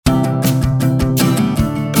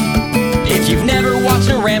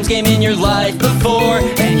Rams game in your life before,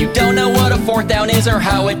 and you don't know what a fourth down is or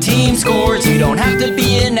how a team scores. You don't have to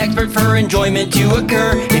be an expert for enjoyment to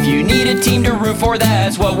occur. If you need a team to root for,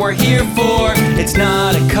 that's what we're here for. It's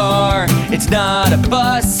not a car, it's not a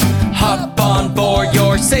bus. Hop on board,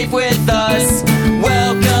 you're safe with us.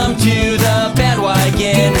 Welcome to the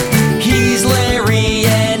bandwagon. He's Larry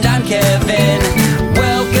and I'm Kevin.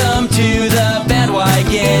 Welcome to the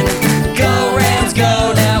bandwagon. Go Rams,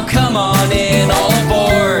 go now, come on in, all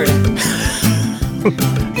aboard.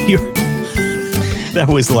 That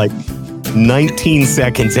was like 19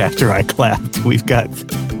 seconds after I clapped. We've got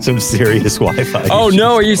some serious Wi-Fi. Oh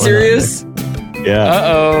no, are you serious? Yeah.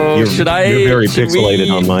 Uh-oh. You're very pixelated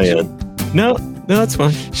on my end. No, that's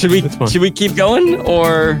fine. Should we keep going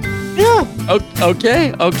or? Yeah.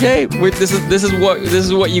 Okay. This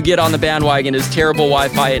is what you get on the bandwagon is terrible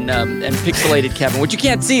Wi-Fi and pixelated Kevin, which you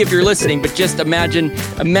can't see if you're listening, but just imagine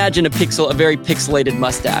a very pixelated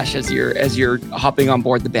mustache as you're hopping on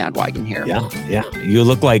board the bandwagon here. Yeah. You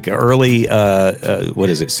look like early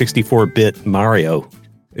 64-bit Mario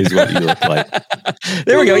is what you look like.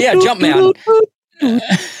 There we go. Yeah, Jumpman.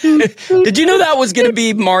 Did you know that was going to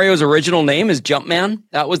be Mario's original name is Jumpman?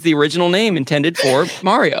 That was the original name intended for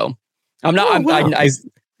Mario.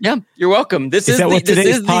 Yeah, you're welcome. Is that what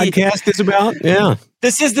today's podcast is about? Yeah.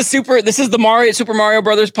 This is the Super Mario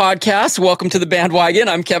Brothers podcast. Welcome to the bandwagon.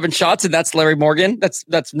 I'm Kevin Schatz, and that's Larry Morgan. That's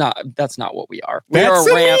not what we are. We are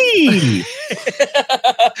me.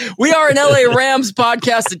 We are an LA Rams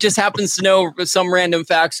podcast that just happens to know some random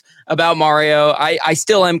facts about Mario. I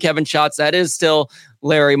still am Kevin Schatz. That is still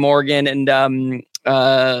Larry Morgan, and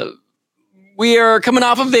we are coming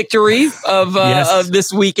off a victory of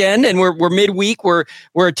this weekend, and we're midweek. We're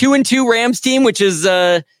a 2-2 Rams team, which is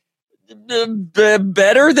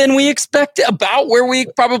better than we expect, about where we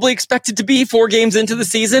probably expected to be 4 games into the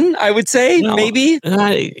season, I would say. Maybe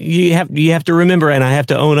you have to remember, and I have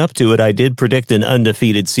to own up to it, I did predict an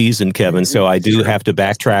undefeated season, Kevin, so I do have to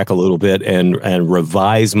backtrack a little bit and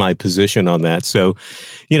revise my position on that. So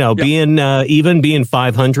being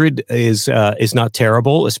 500 is not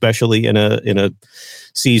terrible, especially in a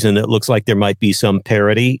season that looks like there might be some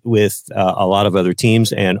parity with a lot of other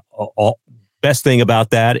teams. And best thing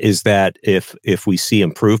about that is that if we see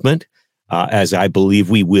improvement, as I believe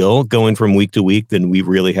we will, going from week to week, then we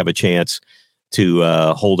really have a chance to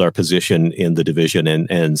hold our position in the division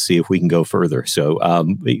and see if we can go further. So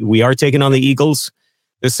we are taking on the Eagles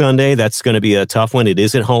this Sunday. That's going to be a tough one. It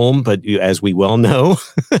is at home, but as we well know,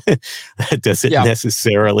 that doesn't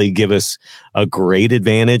necessarily give us a great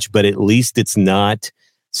advantage, but at least it's not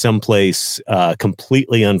someplace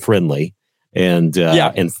completely unfriendly and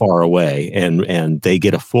far away, and they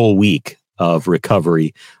get a full week of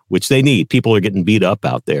recovery, which they need. People are getting beat up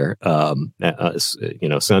out there.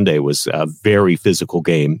 Sunday was a very physical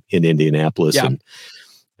game in Indianapolis, and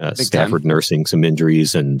Stafford nursing some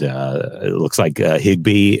injuries, and it looks like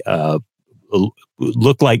Higbee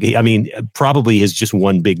looked like, probably has just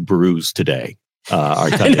one big bruise today. Our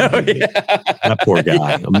tight end, that poor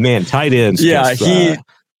guy. Man, tight ends.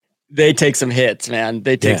 They take some hits, man.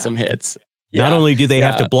 They take some hits. Not only do they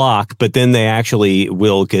have to block, but then they actually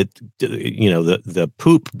will get, the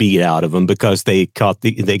poop beat out of them because they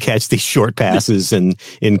catch these short passes and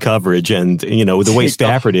in coverage. And, the way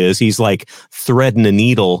Stafford is, he's like threading a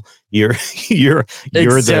needle. You're the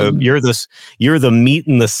meat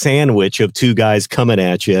in the sandwich of 2 guys coming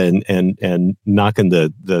at you and knocking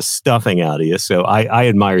the stuffing out of you. So I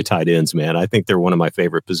admire tight ends, man. I think they're one of my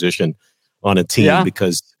favorite position on a team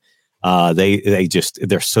because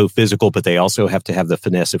they're so physical, but they also have to have the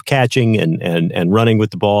finesse of catching and running with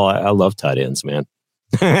the ball. I love tight ends, man.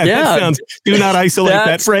 Do not isolate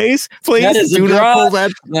that phrase, please. That is do not pull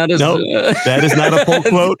that. That is that is not a pull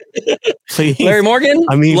quote. Please. Larry Morgan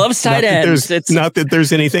loves tight ends. It's not that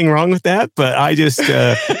there's anything wrong with that, but I just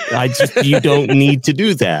you don't need to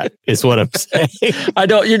do that. Is what I'm saying.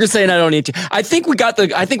 You're just saying I don't need to. I think we got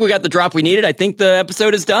the drop we needed. I think the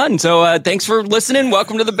episode is done. So thanks for listening.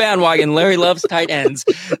 Welcome to the bandwagon. Larry loves tight ends.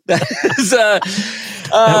 That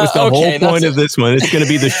was the whole point of this one. It's going to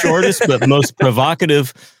be the shortest but most provocative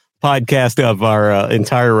podcast of our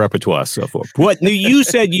entire repertoire so far. What you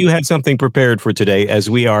said you had something prepared for today, as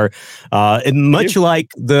we are much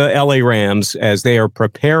like the LA Rams as they are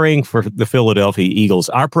preparing for the Philadelphia Eagles.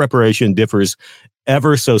 Our preparation differs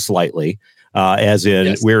ever so slightly, as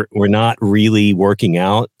in we're not really working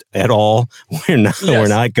out at all. We're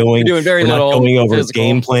not going. We're doing very little. Not going over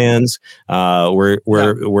game plans.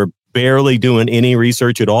 We're barely doing any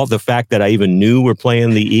research at all. The fact that I even knew we're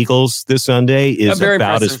playing the Eagles this Sunday is about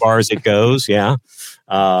impressive. As far as it goes. Yeah.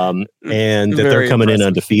 And that they're coming in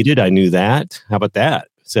undefeated. I knew that. How about that?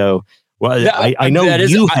 So, well, I know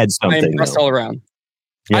you had something. I'm impressed all around.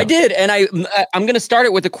 Yeah. I did, and I'm going to start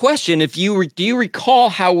it with a question. Do you recall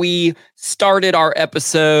how we started our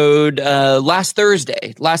episode last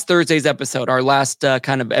Thursday's episode, our last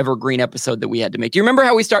kind of evergreen episode that we had to make? Do you remember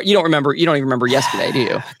how we start? You don't remember. You don't even remember yesterday, do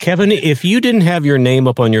you? Kevin, if you didn't have your name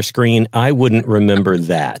up on your screen, I wouldn't remember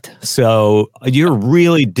that. So you're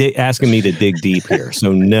really asking me to dig deep here.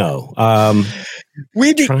 So no.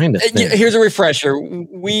 Here's a refresher.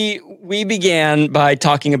 We began by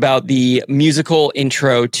talking about the musical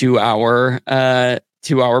intro to our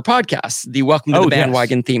podcast, the Welcome to the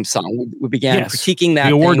Bandwagon theme song. We began critiquing that,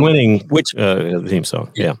 the award-winning theme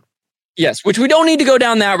song. Yeah. Yes, which we don't need to go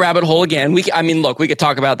down that rabbit hole again. We could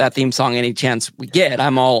talk about that theme song any chance we get.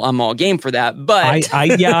 I'm all game for that. But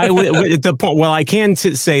I can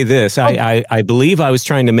say this. I believe I was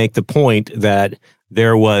trying to make the point that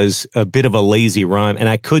there was a bit of a lazy rhyme, and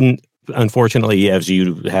I couldn't. Unfortunately, as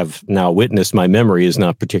you have now witnessed, my memory is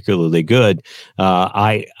not particularly good.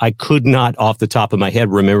 I could not, off the top of my head,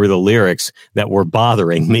 remember the lyrics that were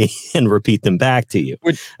bothering me and repeat them back to you.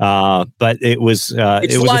 But it was.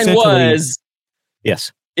 Its line was,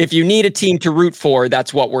 yes. If you need a team to root for,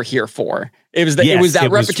 that's what we're here for. It was that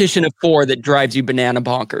repetition of 4 that drives you banana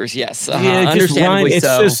bonkers. Yes, understandably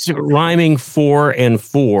so. It's just rhyming 4 and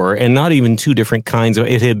 4, and not even 2 different kinds of.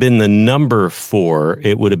 If it had been the number 4,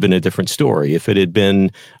 it would have been a different story. If it had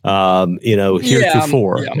been,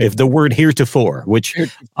 heretofore. If the word heretofore, which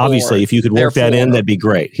obviously, if you could work that in, that'd be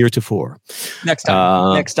great. Heretofore. Next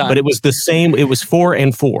time. But it was the same. It was 4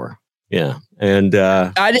 and 4. Yeah. And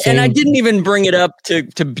I didn't even bring it up to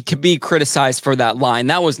be criticized for that line.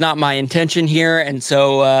 That was not my intention here. And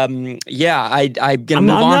so, I'm going to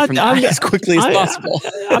move on from that as quickly as possible.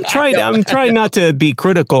 I'm trying not to be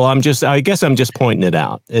critical. I guess I'm just pointing it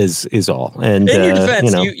out is all. And in your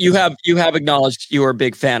defense, you have acknowledged you are a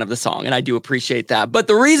big fan of the song, and I do appreciate that. But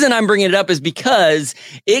the reason I'm bringing it up is because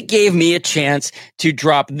it gave me a chance to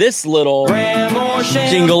drop this little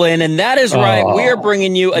jingle in, and that is right. We are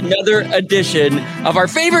bringing you another edition of our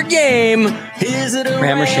favorite game. Is it a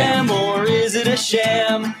ram or is it a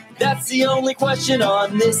sham? That's the only question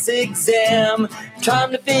on this exam.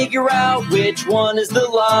 Trying to figure out which one is the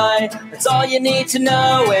lie. That's all you need to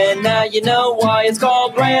know, and now you know why. It's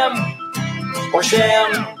called Ram or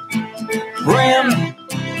Sham. Ram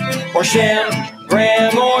or Sham.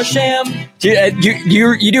 Ram or Sham.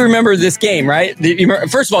 You do remember this game, right?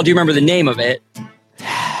 First of all, do you remember the name of it?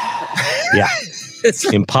 Yeah. It's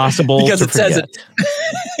impossible because it says it.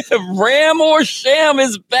 Ram or Sham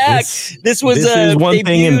is back. This is one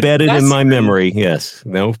thing embedded in my memory. Yes,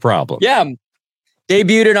 no problem. Yeah.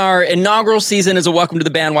 Debuted in our inaugural season as a Welcome to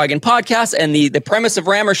the Bandwagon podcast. And the premise of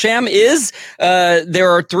Ram or Sham is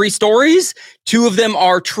there are 3 stories. 2 of them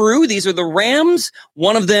are true. These are the Rams.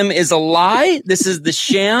 1 of them is a lie. This is the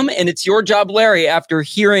sham. And it's your job, Larry, after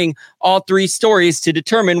hearing all 3 stories, to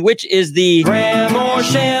determine which is the Ram or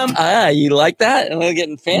Sham. You like that? I'm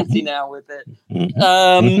getting fancy now with it.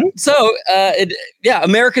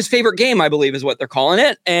 America's favorite game, I believe, is what they're calling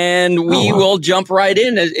it. And we will jump right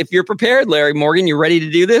in. If you're prepared, Larry Morgan, you ready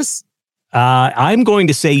to do this? I'm going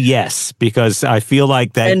to say yes, because I feel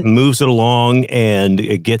like that moves it along and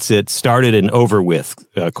it gets it started and over with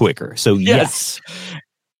quicker. So yes.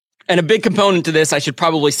 And a big component to this, I should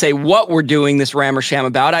probably say what we're doing this Ram or Sham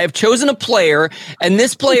about. I have chosen a player, and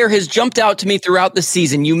this player has jumped out to me throughout the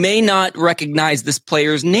season. You may not recognize this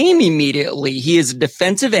player's name immediately. He is a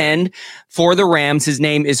defensive end for the Rams. His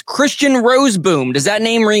name is Christian Roseboom. Does that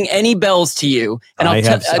name ring any bells to you? And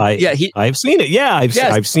I've seen it. Yeah,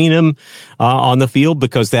 I've seen him on the field,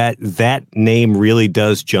 because that name really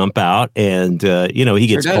does jump out, and he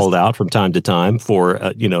gets called out from time to time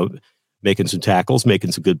for making some tackles,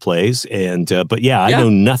 making some good plays. And, I know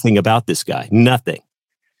nothing about this guy. Nothing.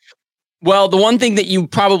 Well, the one thing that you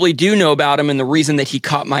probably do know about him, and the reason that he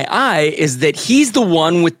caught my eye, is that he's the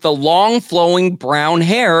one with the long flowing brown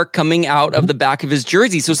hair coming out of the back of his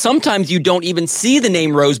jersey. So sometimes you don't even see the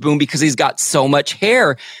name Roseboom because he's got so much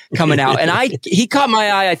hair coming out. And he caught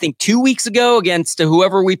my eye, I think 2 weeks ago against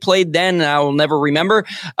whoever we played then, and I will never remember.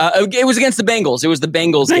 It was against the Bengals. It was the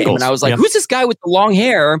Bengals game. And I was like, who's this guy with the long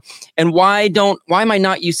hair? And why am I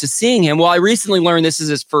not used to seeing him? Well, I recently learned this is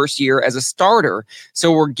his first year as a starter.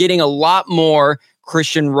 So we're getting a lot more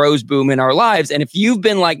Christian Roseboom in our lives. And if you've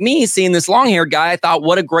been like me, seeing this long-haired guy, I thought,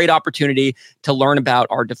 what a great opportunity to learn about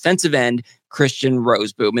our defensive end, Christian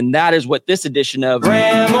Roseboom. And that is what this edition of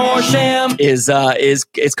Ram or Sham is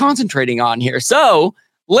concentrating on here. So,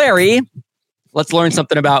 Larry, let's learn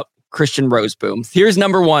something about Christian Roseboom. Here's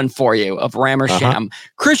number 1 for you of Ram or Sham.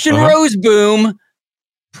 Christian Roseboom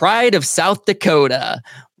pride of South Dakota.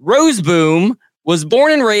 Roze was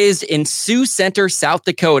born and raised in Sioux Center, South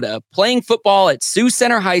Dakota, playing football at Sioux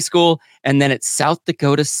Center High School and then at South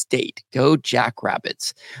Dakota State. Go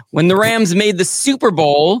Jackrabbits. When the Rams made the Super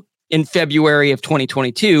Bowl in February of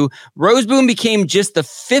 2022, Roze became just the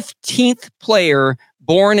 15th player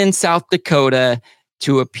born in South Dakota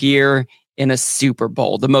to appear in a Super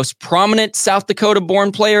Bowl. The most prominent South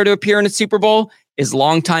Dakota-born player to appear in a Super Bowl is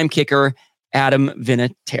longtime kicker Adam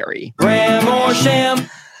Vinatieri. Ram or sham?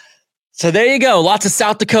 So there you go. Lots of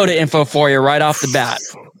South Dakota info for you right off the bat.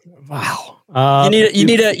 Wow. You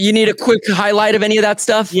need a quick highlight of any of that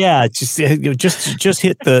stuff? Yeah, just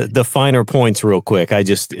hit the finer points real quick. I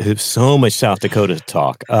just have so much South Dakota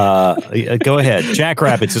talk. Go ahead.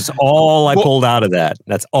 Jackrabbits is all I pulled out of that.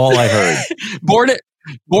 That's all I heard.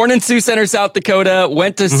 Born in Sioux Center, South Dakota,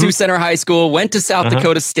 went to Sioux Center High School, went to South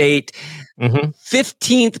Dakota State.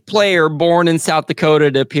 15th player born in South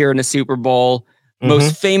Dakota to appear in a Super Bowl.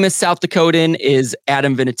 Most famous South Dakotan is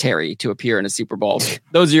Adam Vinatieri to appear in a Super Bowl.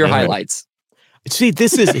 Those are your highlights. See,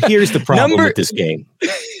 here's the problem with this game.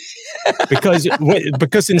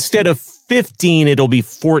 Because instead of 15, it'll be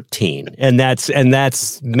 14, and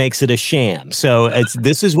that's makes it a sham. So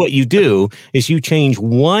this is what you do is you change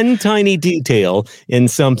one tiny detail in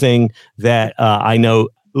something that I know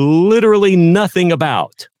literally nothing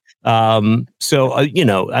about. I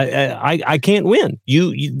can't win.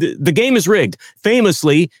 The game is rigged.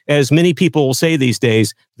 Famously, as many people will say these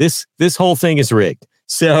days, this whole thing is rigged.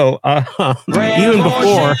 So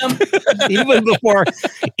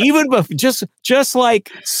just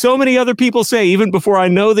like so many other people say, even before I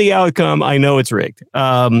know the outcome, I know it's rigged.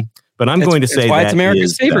 But I'm going to say why it's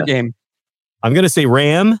America's favorite game. I'm going to say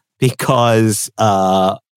Ram because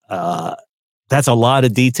that's a lot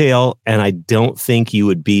of detail, and I don't think you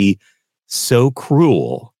would be so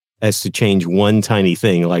cruel as to change one tiny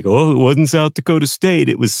thing, like, oh, it wasn't South Dakota State,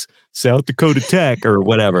 it was South Dakota Tech or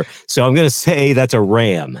whatever. So I'm going to say that's a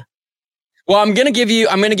Ram. Well, I'm going to give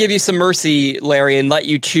you some mercy, Larry, and let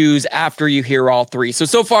you choose after you hear all three.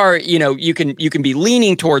 So far, you can be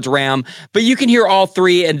leaning towards Ram, but you can hear all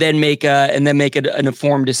three and then make an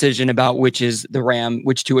informed decision about which is the Ram,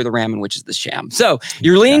 which two are the Ram, and which is the sham. So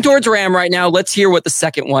you're leaning towards Ram right now. Let's hear what the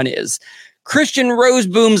second one is. Christian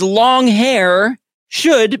Rozeboom's long hair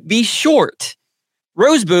should be short.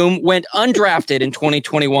 Rozeboom went undrafted in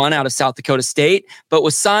 2021 out of South Dakota State, but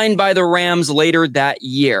was signed by the Rams later that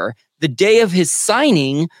year. The day of his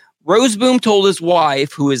signing, Rozeboom told his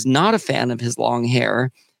wife, who is not a fan of his long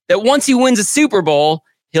hair, that once he wins a Super Bowl,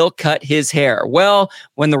 he'll cut his hair. Well,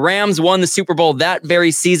 when the Rams won the Super Bowl that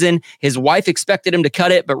very season, his wife expected him to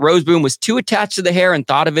cut it, but Rozeboom was too attached to the hair and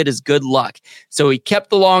thought of it as good luck. So he kept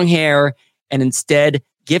the long hair and instead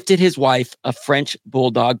gifted his wife a French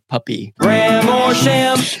bulldog puppy. Ram or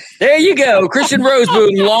sham? There you go. Christian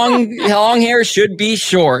Rozeboom, long hair should be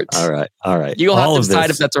short. All right. You'll have to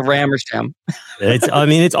decide if that's a ram or sham.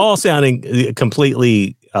 It's all sounding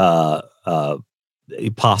completely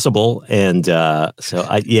possible. And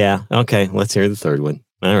okay. Let's hear the third one.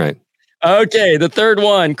 All right. Okay, the third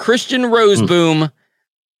one. Christian Rozeboom.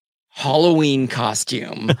 Halloween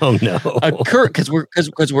costume. Oh no! Because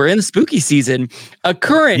we're in the spooky season. A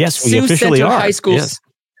current Sioux Center High School. Yes.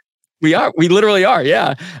 We literally are.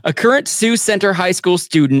 Yeah, a current Sioux Center High School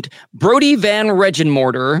student, Brody Van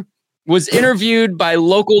Regenmorter, was interviewed by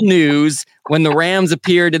local news when the Rams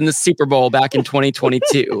appeared in the Super Bowl back in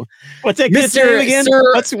 2022. What's that kid's name again?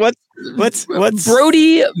 What's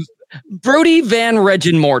Brody Van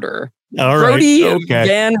Regenmorter? Brody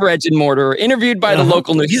Van Regenmorter, interviewed by the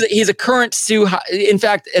local news. He's a current Sioux. In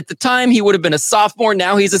fact, at the time, he would have been a sophomore.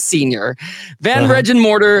 Now he's a senior. Van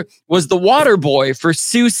Regenmorter was the water boy for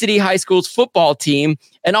Sioux City High School's football team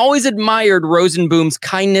and always admired Rozeboom's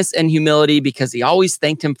kindness and humility because he always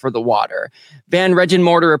thanked him for the water. Van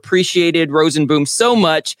Regenmorter appreciated Rozeboom so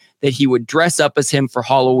much that he would dress up as him for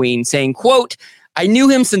Halloween, saying, quote, "I knew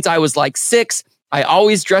him since I was like 6. I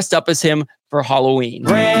always dressed up as him for Halloween."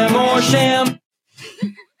 Ram or sham?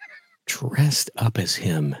 Dressed up as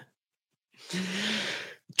him.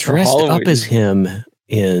 Dressed up as him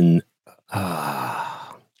in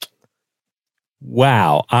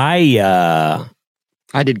wow.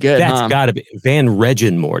 I did good. That's gotta be Van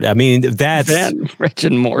Regenmorter. I mean, that's Van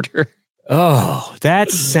Regenmorter. Oh,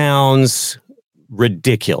 that sounds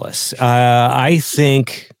ridiculous. I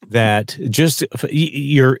think that just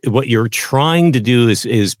what you're trying to do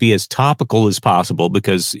is be as topical as possible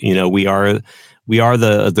because we are the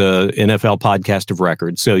NFL podcast of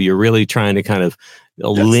record. So you're really trying to kind of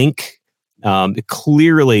link.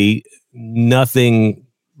 Clearly, nothing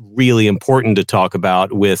really important to talk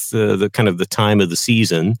about with the kind of the time of the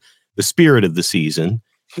season, the spirit of the season.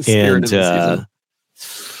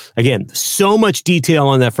 Again, so much detail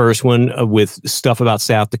on that first one with stuff about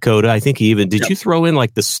South Dakota. I think did you throw in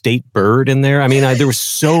like the state bird in there? I mean, there was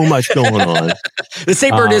so much going on. The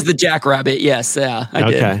state bird is the jackrabbit. Yes. Yeah, I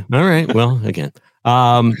did. Okay. All right. Well, again,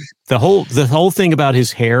 the whole thing about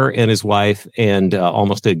his hair and his wife and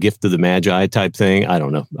almost a gift of the Magi type thing. I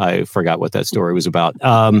don't know. I forgot what that story was about.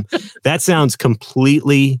 That sounds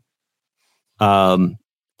completely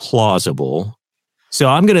plausible. So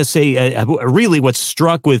I'm going to say, really, what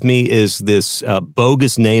struck with me is this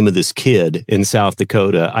bogus name of this kid in South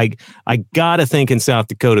Dakota. I got to think in South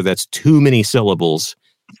Dakota that's too many syllables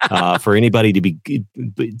for anybody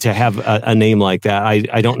to have a name like that.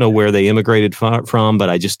 I don't know where they immigrated from, but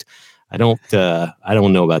I don't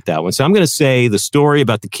know about that one. So I'm going to say the story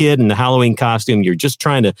about the kid in the Halloween costume. You're just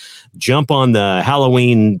trying to jump on the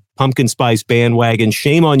Halloween pumpkin spice bandwagon.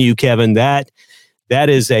 Shame on you, Kevin. That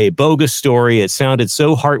is a bogus story. It sounded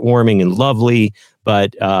so heartwarming and lovely,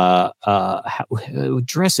 but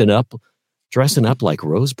dressing up like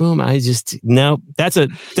Roseboom, no, that's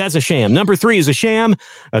a sham. Number 3 is a sham.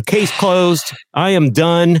 A case closed. I am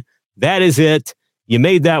done. That is it. You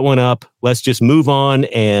made that one up. Let's just move on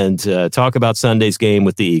and talk about Sunday's game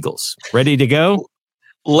with the Eagles. Ready to go?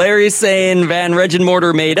 Larry's saying Van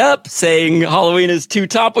Regenmorter made up, saying Halloween is too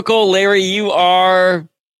topical. Larry, you are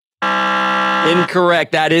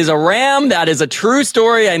incorrect. That is a ram. That is a true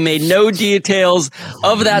story. I made no details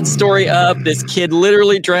of that story up. This kid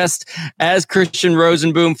literally dressed as Christian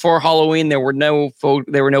Rosenboom for Halloween. There were no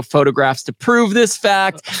photographs to prove this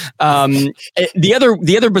fact. The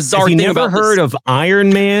other bizarre thing never about heard of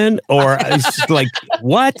Iron Man or it's like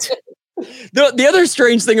what? The other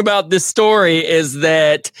strange thing about this story is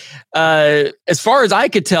that, as far as I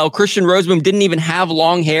could tell, Christian Rosenboom didn't even have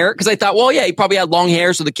long hair. Because I thought, well, yeah, he probably had long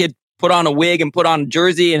hair, so the kid put on a wig and put on a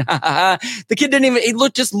jersey, and the kid didn't even. He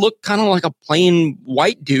looked kind of like a plain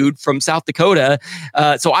white dude from South Dakota.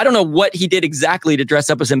 So I don't know what he did exactly to dress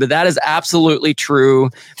up as him, but that is absolutely true.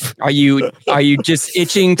 Are you just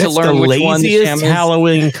itching to learn which one the laziest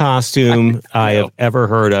Halloween costume I have ever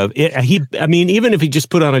heard of? Even if he just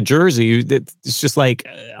put on a jersey, it's just like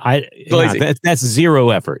that's zero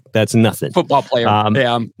effort. That's nothing. Football player.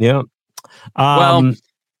 Yeah.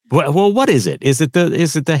 Well, what is it? Is it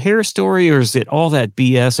the hair story, or is it all that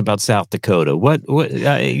BS about South Dakota? What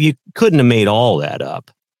you couldn't have made all that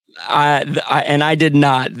up. I did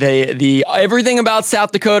not. The everything about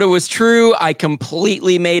South Dakota was true. I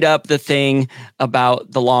completely made up the thing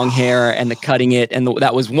about the long hair and the cutting it, and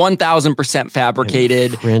that was 1,000%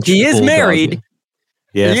 fabricated. He is married.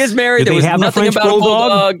 Yes. He is married. There was nothing about a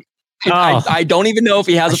bulldog. I don't even know if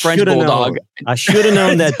he has a French bulldog. I should have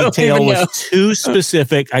known that detail was too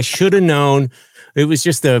specific. I should have known. It was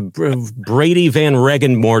just a Brady Van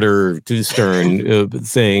Regenmorter Stern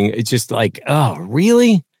thing. It's just like, oh,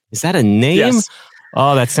 really? Is that a name? Yes.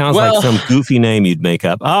 Oh, that sounds like some goofy name you'd make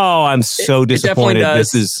up. Oh, I'm so disappointed.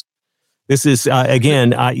 This is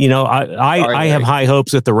again. I have high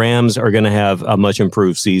hopes that the Rams are going to have a much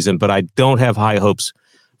improved season, but I don't have high hopes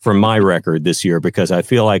for my record this year because I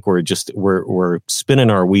feel like we're spinning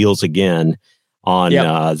our wheels again on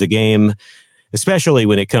the game, especially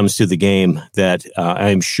when it comes to the game that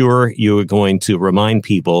I'm sure you're going to remind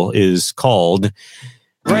people is called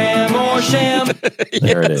Ram or Sham.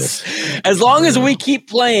 There it is. As long as we keep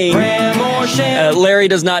playing, Ram or Sham, Larry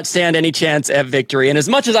does not stand any chance at victory. And as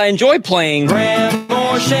much as I enjoy playing Ram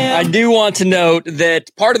or Sham, I do want to note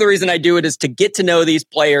that part of the reason I do it is to get to know these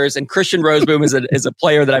players. And Christian Rosenboom is a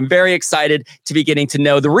player that I'm very excited to be getting to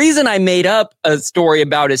know. The reason I made up a story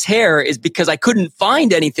about his hair is because I couldn't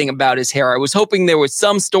find anything about his hair. I was hoping there was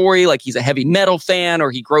some story like he's a heavy metal fan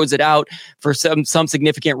or he grows it out for some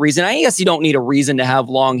significant reason. I guess you don't need a reason to have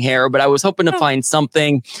long hair, but I was hoping to find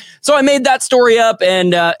something. So I made that story up.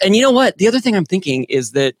 And you know what? The other thing I'm thinking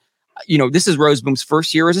is that, this is Roseboom's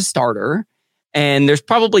first year as a starter. And there's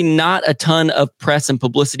probably not a ton of press and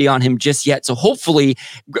publicity on him just yet. So hopefully,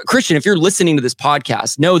 Christian, if you're listening to this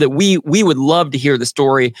podcast, know that we would love to hear the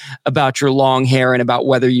story about your long hair and about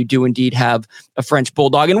whether you do indeed have a French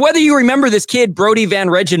bulldog and whether you remember this kid, Brody Van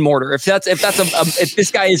Regenmorter. If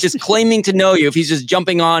this guy is just claiming to know you, if he's just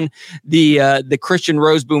jumping on the Christian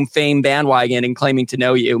Roseboom fame bandwagon and claiming to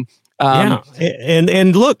know you.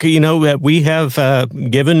 And look, we have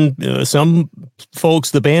given some folks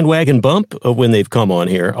the bandwagon bump when they've come on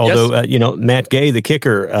here. Although, Matt Gay, the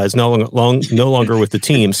kicker, is no longer with the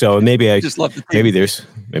team. So maybe maybe there's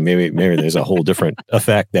a whole different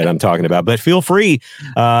effect that I'm talking about. But feel free,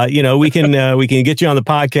 we can get you on the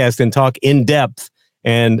podcast and talk in depth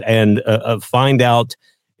and find out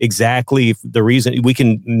exactly the reason. We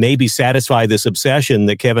can maybe satisfy this obsession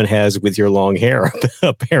that Kevin has with your long hair,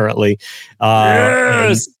 apparently.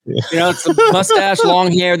 Yes. It's a mustache,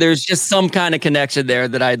 long hair. There's just some kind of connection there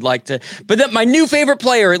that I'd like to. But my new favorite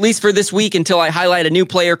player, at least for this week, until I highlight a new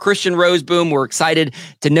player, Christian Roze. We're excited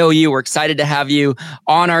to know you. We're excited to have you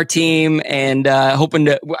on our team, and hoping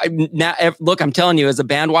to. Now, look, I'm telling you, as a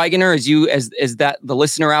bandwagoner, as that the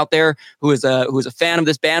listener out there who is a fan of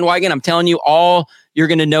this bandwagon, I'm telling you, all you're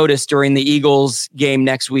going to notice during the Eagles game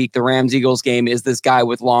next week, the Rams-Eagles game, is this guy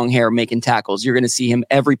with long hair making tackles. You're going to see him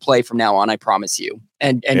every play from now on, I promise you.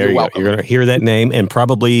 And you're welcome. You're going to hear that name and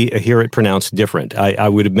probably hear it pronounced different. I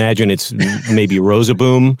would imagine it's maybe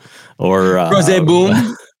Rosaboom or...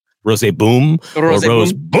 Rosaboom. Rosaboom or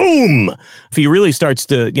Roze Boom. If he really starts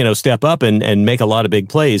to, step up and make a lot of big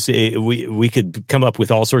plays, we could come up with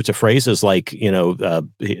all sorts of phrases like,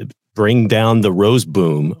 bring down the Roze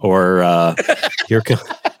Boom, or here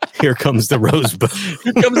comes the Roze Boom.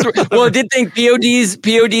 Well, I did think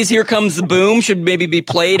POD's Here Comes the Boom should maybe be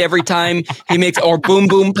played every time he makes, or Boom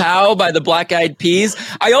Boom Pow by the Black Eyed Peas.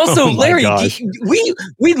 I also, Larry,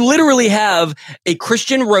 we literally have a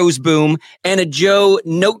Christian Roze Boom and a Joe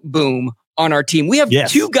Note Boom on our team. We have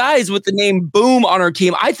two guys with the name Boom on our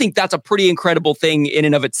team. I think that's a pretty incredible thing in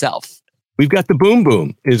and of itself. We've got the Boom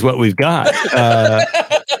Boom is what we've got.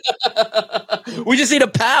 We just need a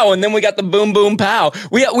pow, and then we got the boom, boom, pow.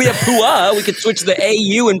 We have Pua. We could switch the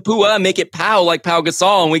AU and Pua, make it pow like Pau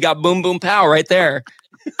Gasol, and we got boom, boom, pow right there.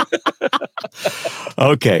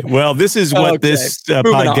 Okay. Well, this is what this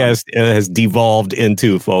podcast has devolved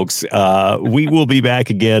into, folks. We will be back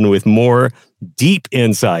again with more deep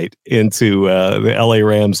insight into the LA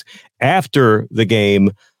Rams after the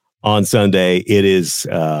game on Sunday. It is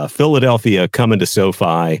Philadelphia coming to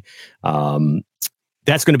SoFi.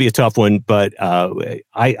 That's going to be a tough one, but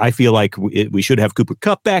I feel like we should have Cooper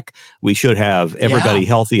Kupp back. We should have everybody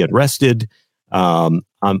healthy and rested. I'm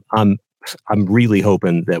really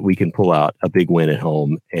hoping that we can pull out a big win at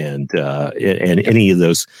home, and any of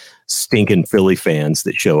those stinking Philly fans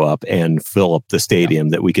that show up and fill up the stadium,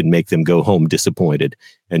 that we can make them go home disappointed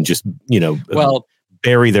and just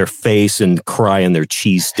bury their face and cry in their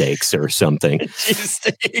cheesesteaks or something.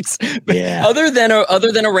 Cheesesteaks. Yeah. Other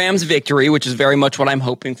than a Rams victory, which is very much what I'm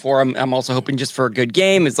hoping for. I'm also hoping just for a good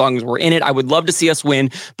game. As long as we're in it, I would love to see us win.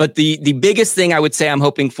 But the biggest thing I would say I'm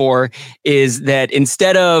hoping for is that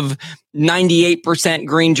instead of 98%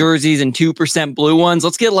 green jerseys and 2% blue ones,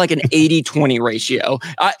 let's get like an 80-20 ratio.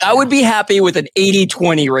 I would be happy with an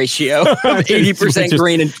 80-20 ratio of 80%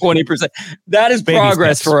 green and 20%. That is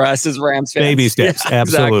progress for us as Rams fans. Baby steps,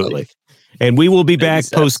 absolutely. Exactly. And we will be back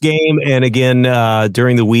post-game. And again,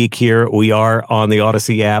 during the week here, we are on the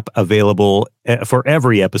Odyssey app, available for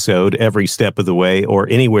every episode, every step of the way, or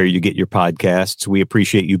anywhere you get your podcasts. We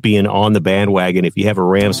appreciate you being on the bandwagon. If you have a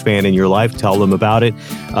Rams fan in your life, tell them about it.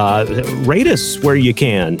 Rate us where you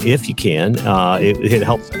can, if you can. It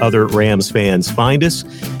helps other Rams fans find us.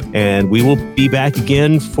 And we will be back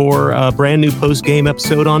again for a brand new post-game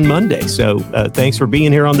episode on Monday. So thanks for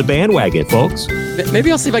being here on the bandwagon, folks.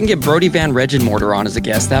 Maybe I'll see if I can get Brody Van Regenmorter on as a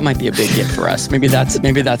guest. That might be a big hit for us. Maybe that's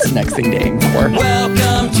the next thing to aim for.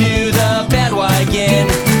 Welcome to the bandwagon.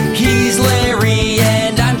 He's Larry and